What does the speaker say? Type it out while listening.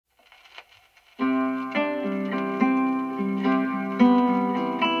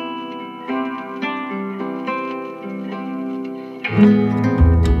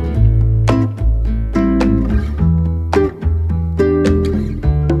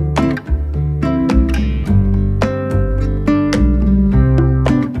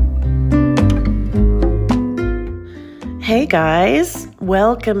guys,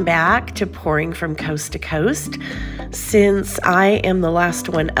 welcome back to Pouring from Coast to Coast. Since I am the last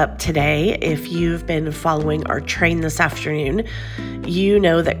one up today, if you've been following our train this afternoon, you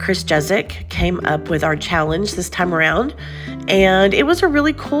know that Chris Jezik came up with our challenge this time around, and it was a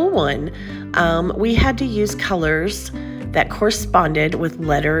really cool one. We had to use colors that corresponded with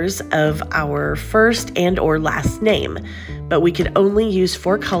letters of our first and or last name, but we could only use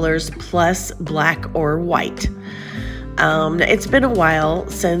 4 colors plus black or white. It's been a while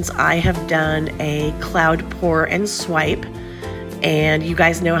since I have done a cloud pour and swipe, and you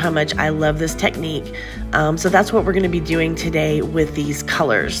guys know how much I love this technique. So that's what we're going to be doing today with these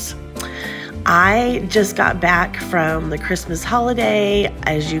colors. I just got back from the Christmas holiday.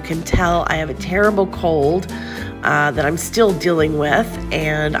 As you can tell, I have a terrible cold that I'm still dealing with,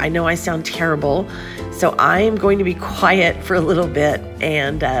 and I know I sound terrible. So I am going to be quiet for a little bit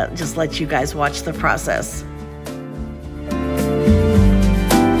and just let you guys watch the process.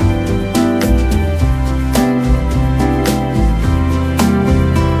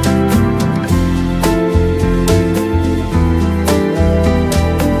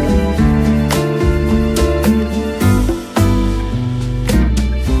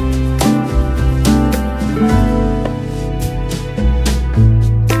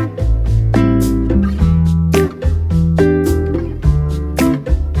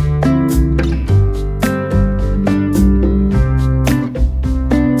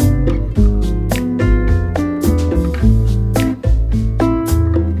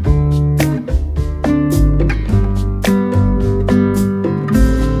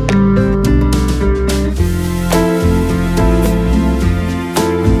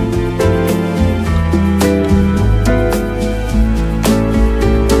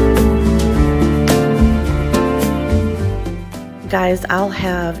 Guys, I'll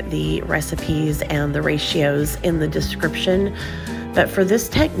have the recipes and the ratios in the description, but for this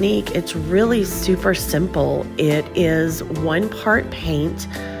technique, it's really super simple. It is 1 part paint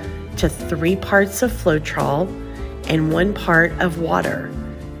to 3 parts of Floetrol and 1 part of water,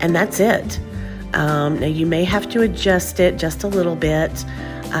 and that's it. Now you may have to adjust it just a little bit,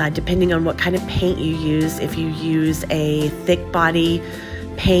 depending on what kind of paint you use. If you use a thick body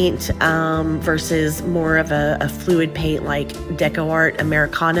paint versus more of a fluid paint like Deco Art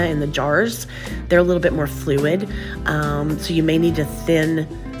Americana in the jars, they're a little bit more fluid, so you may need to thin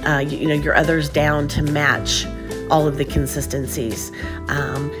your others down to match all of the consistencies,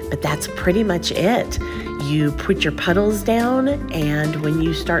 but that's pretty much it. You put your puddles down, and when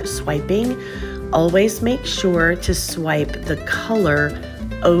you start swiping, always make sure to swipe the color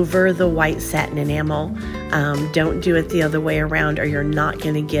over the white satin enamel. Don't do it the other way around, or you're not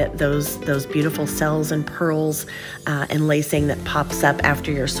going to get those beautiful cells and pearls and lacing that pops up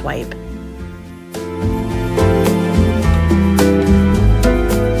after your swipe.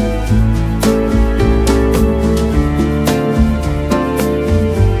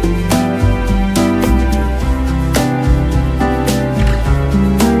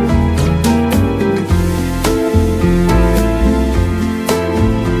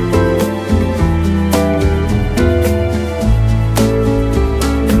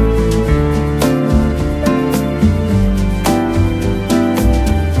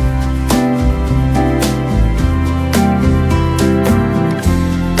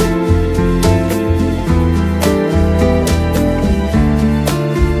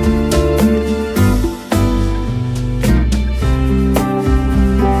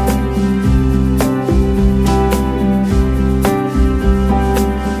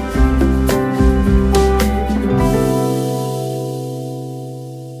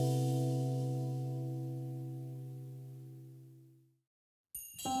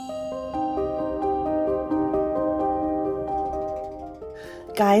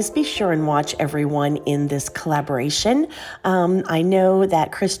 Guys, be sure and watch everyone in this collaboration. I know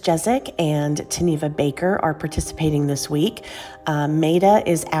that Chris Jezik and Taniva Baker are participating this week. Maida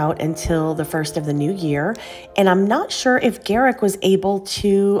is out until the 1st of the new year, and I'm not sure if Garrick was able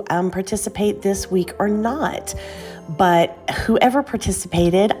to participate this week or not. But whoever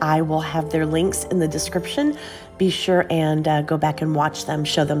participated, I will have their links in the description. Be sure and go back and watch them,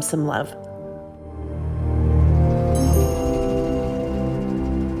 show them some love.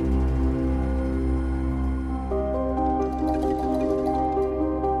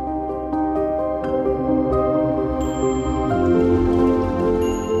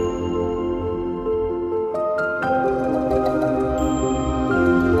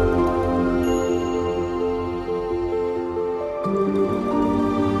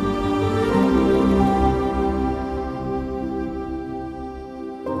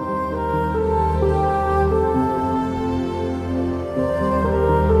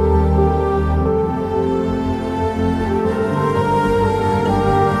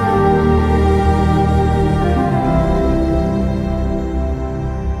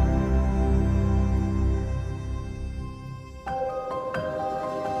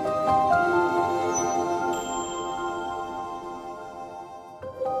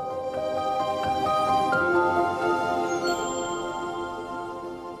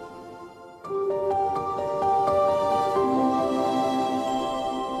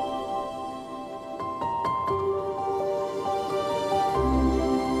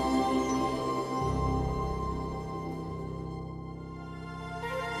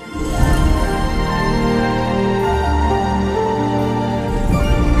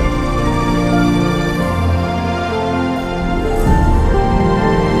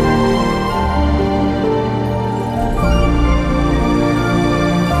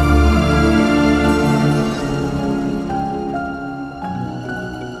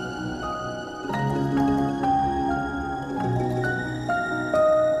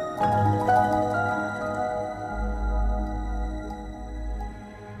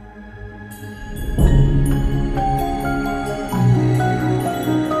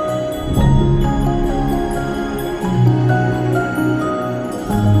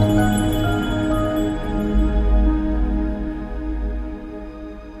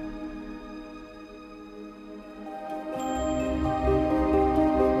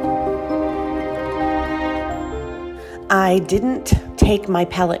 I didn't take my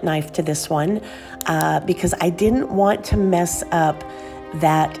palette knife to this one because I didn't want to mess up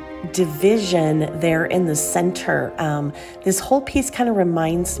that division there in the center. This whole piece kind of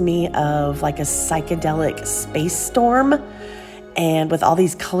reminds me of like a psychedelic space storm, and with all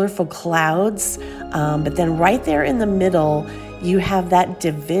these colorful clouds. But then right there in the middle, you have that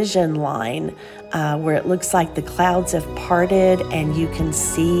division line where it looks like the clouds have parted and you can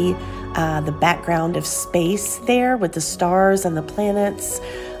see the background of space there with the stars and the planets.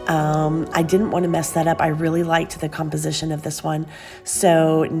 I didn't want to mess that up. I really liked the composition of this one.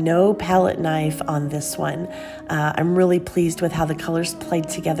 So no palette knife on this one. I'm really pleased with how the colors played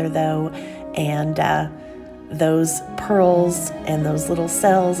together though. And those pearls and those little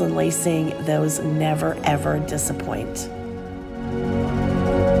cells and lacing, those never ever disappoint.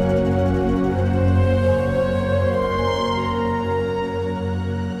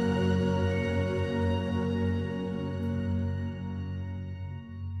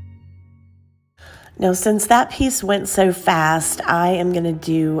 Now, since that piece went so fast, I am going to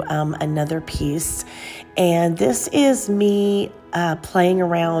do another piece. And this is me playing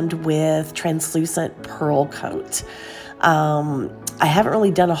around with translucent pearl coat. I haven't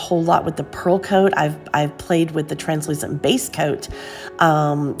really done a whole lot with the pearl coat. I've played with the translucent base coat,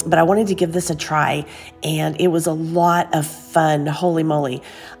 but I wanted to give this a try, and it was a lot of fun, holy moly.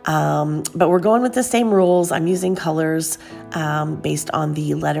 But we're going with the same rules. I'm using colors based on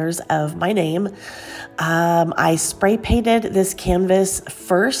the letters of my name. I spray painted this canvas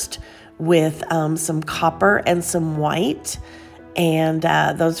first with some copper and some white, and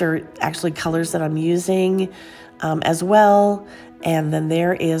those are actually colors that I'm using as well. And then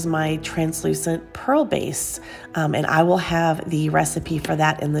there is my translucent pearl base, and I will have the recipe for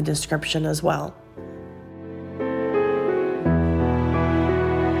that in the description as well.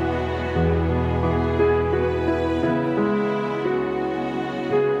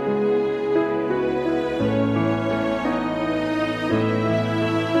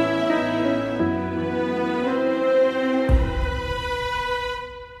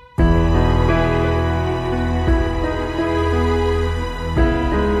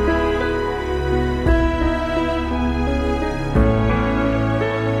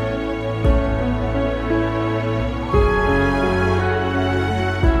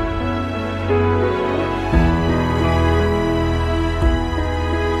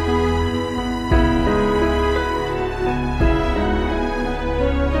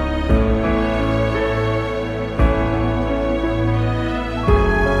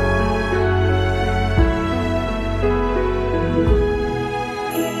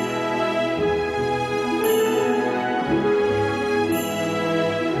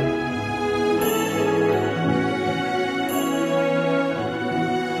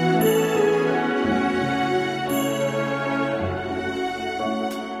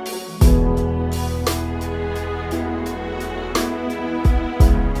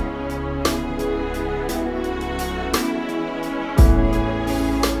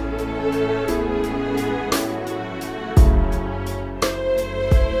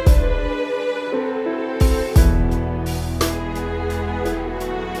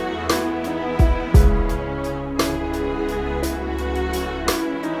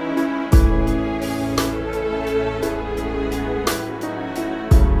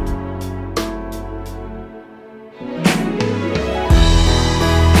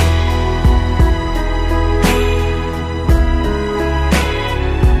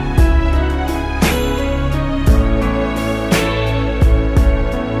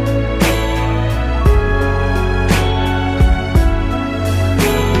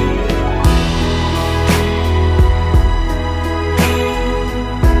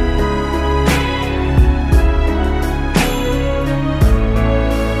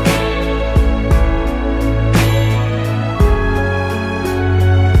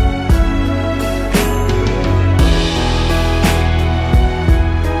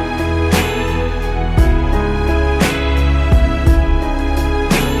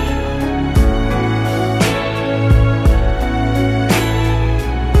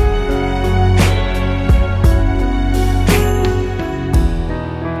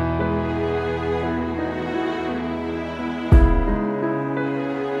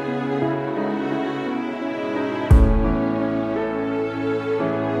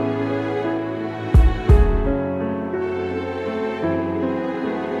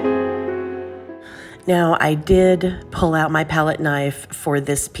 Now, I did pull out my palette knife for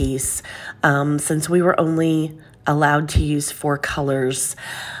this piece. Since we were only allowed to use 4 colors,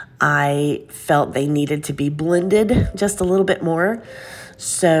 I felt they needed to be blended just a little bit more.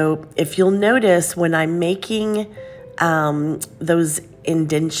 So if you'll notice, when I'm making those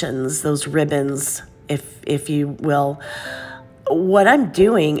indentions, those ribbons, if you will. What I'm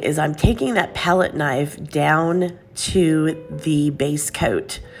doing is I'm taking that palette knife down to the base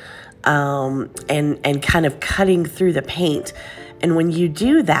coat, and kind of cutting through the paint. And when you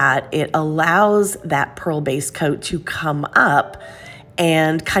do that, it allows that pearl base coat to come up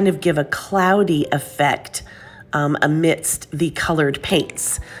and kind of give a cloudy effect amidst the colored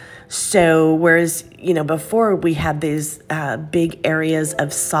paints. So whereas, before we had these big areas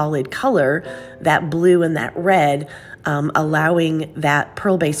of solid color, that blue and that red, allowing that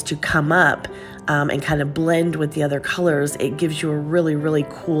pearl base to come up and kind of blend with the other colors, it gives you a really, really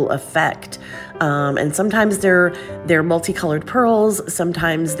cool effect. And sometimes they're multicolored pearls,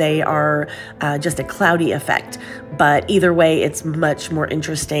 sometimes they are just a cloudy effect. But either way, it's much more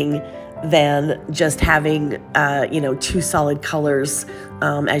interesting than just having, two solid colors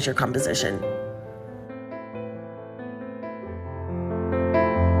as your composition.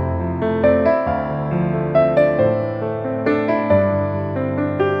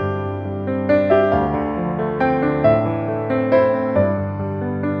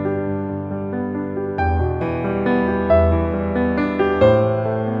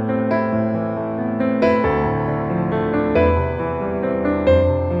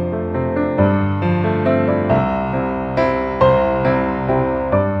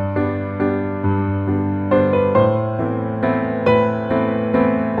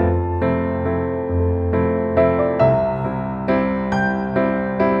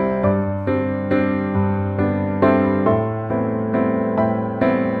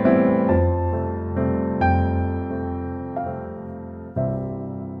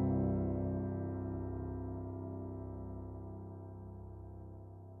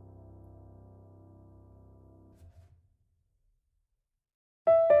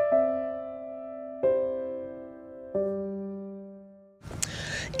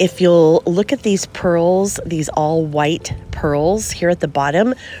 If you'll look at these pearls, these all white pearls here at the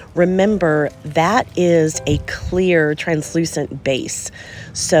bottom, remember that is a clear translucent base.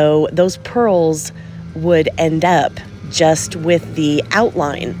 So those pearls would end up just with the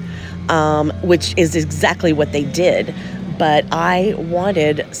outline, which is exactly what they did. But I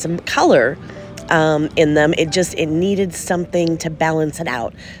wanted some color in them. It needed something to balance it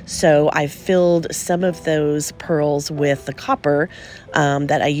out. So I filled some of those pearls with the copper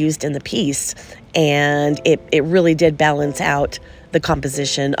that I used in the piece, and it really did balance out the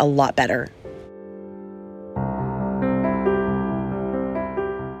composition a lot better.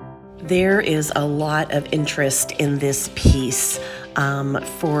 There is a lot of interest in this piece.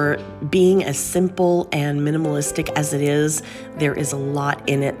 For being as simple and minimalistic as it is, there is a lot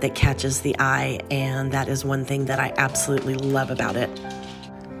in it that catches the eye, and that is one thing that I absolutely love about it.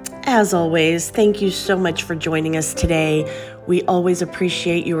 As always, thank you so much for joining us today. We always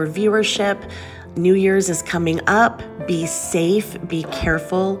appreciate your viewership. New Year's is coming up. Be safe, be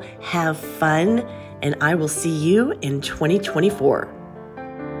careful, have fun, and I will see you in 2024.